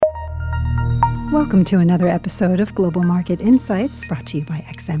Welcome to another episode of Global Market Insights, brought to you by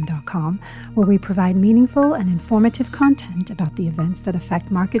XM.com, where we provide meaningful and informative content about the events that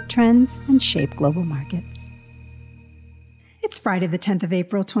affect market trends and shape global markets. It's Friday, the 10th of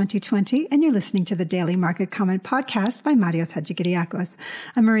April, 2020, and you're listening to the Daily Market Comment Podcast by Marios Hadjikyriacos.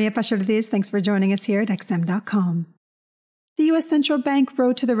 I'm Maria Pachordis. Thanks for joining us here at XM.com. The U.S. Central Bank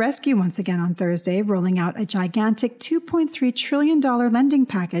rode to the rescue once again on Thursday, rolling out a gigantic $2.3 trillion lending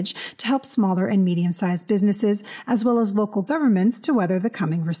package to help smaller and medium-sized businesses, as well as local governments, to weather the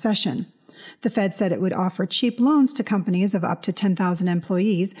coming recession. The Fed said it would offer cheap loans to companies of up to 10,000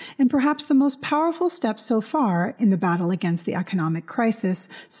 employees, in perhaps the most powerful step so far in the battle against the economic crisis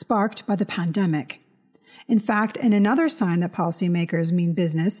sparked by the pandemic. In fact, in another sign that policymakers mean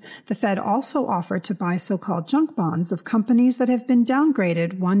business, the Fed also offered to buy so-called junk bonds of companies that have been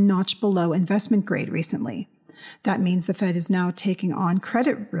downgraded one notch below investment grade recently. That means the Fed is now taking on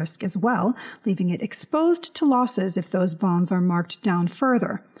credit risk as well, leaving it exposed to losses if those bonds are marked down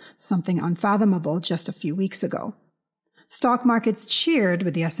further, something unfathomable just a few weeks ago. Stock markets cheered,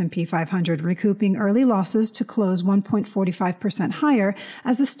 with the S&P 500 recouping early losses to close 1.45% higher,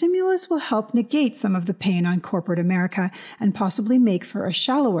 as the stimulus will help negate some of the pain on corporate America and possibly make for a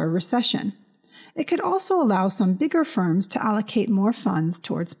shallower recession. It could also allow some bigger firms to allocate more funds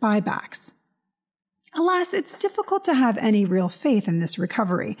towards buybacks. Alas, it's difficult to have any real faith in this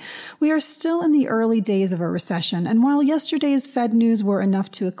recovery. We are still in the early days of a recession, and while yesterday's Fed news were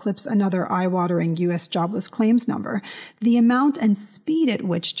enough to eclipse another eye-watering U.S. jobless claims number, the amount and speed at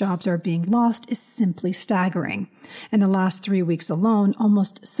which jobs are being lost is simply staggering. In the last 3 weeks alone,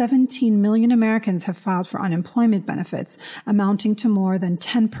 almost 17 million Americans have filed for unemployment benefits, amounting to more than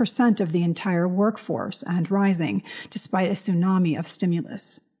 10% of the entire workforce and rising, despite a tsunami of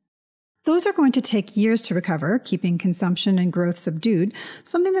stimulus. Those are going to take years to recover, keeping consumption and growth subdued,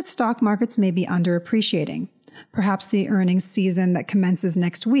 something that stock markets may be underappreciating. Perhaps the earnings season that commences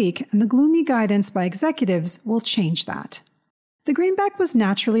next week and the gloomy guidance by executives will change that. The greenback was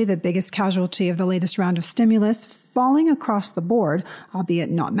naturally the biggest casualty of the latest round of stimulus, falling across the board,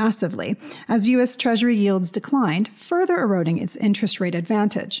 albeit not massively, as U.S. Treasury yields declined, further eroding its interest rate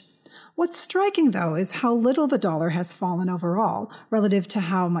advantage. What's striking, though, is how little the dollar has fallen overall relative to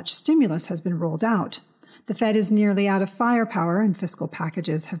how much stimulus has been rolled out. The Fed is nearly out of firepower and fiscal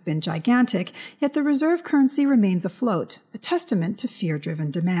packages have been gigantic, yet the reserve currency remains afloat, a testament to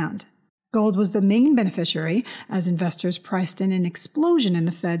fear-driven demand. Gold was the main beneficiary, as investors priced in an explosion in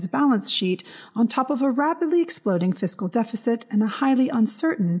the Fed's balance sheet on top of a rapidly exploding fiscal deficit and a highly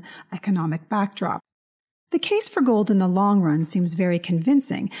uncertain economic backdrop. The case for gold in the long run seems very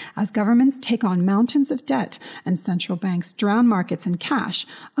convincing as governments take on mountains of debt and central banks drown markets in cash,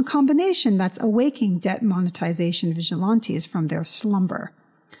 a combination that's awaking debt monetization vigilantes from their slumber.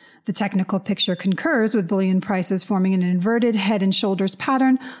 The technical picture concurs, with bullion prices forming an inverted head and shoulders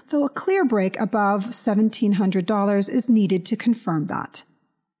pattern, though a clear break above $1,700 is needed to confirm that.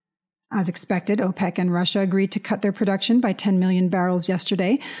 As expected, OPEC and Russia agreed to cut their production by 10 million barrels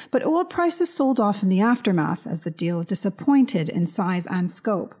yesterday, but oil prices sold off in the aftermath as the deal disappointed in size and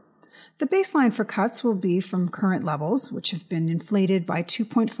scope. The baseline for cuts will be from current levels, which have been inflated by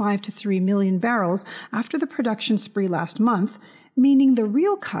 2.5 to 3 million barrels after the production spree last month, meaning the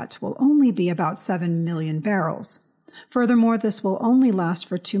real cut will only be about 7 million barrels. Furthermore, this will only last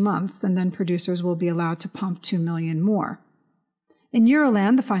for 2 months, and then producers will be allowed to pump 2 million more. In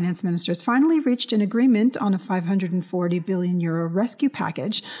Euroland, the finance ministers finally reached an agreement on a €540 billion rescue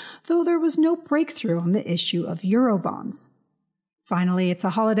package, though there was no breakthrough on the issue of Eurobonds. Finally, it's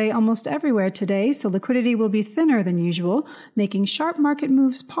a holiday almost everywhere today, so liquidity will be thinner than usual, making sharp market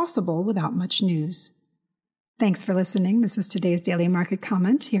moves possible without much news. Thanks for listening. This is today's Daily Market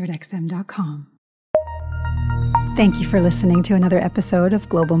Comment here at XM.com. Thank you for listening to another episode of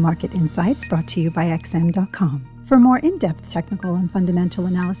Global Market Insights, brought to you by XM.com. For more in-depth technical and fundamental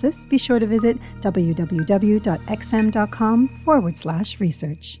analysis, be sure to visit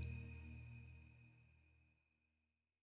www.xm.com/research.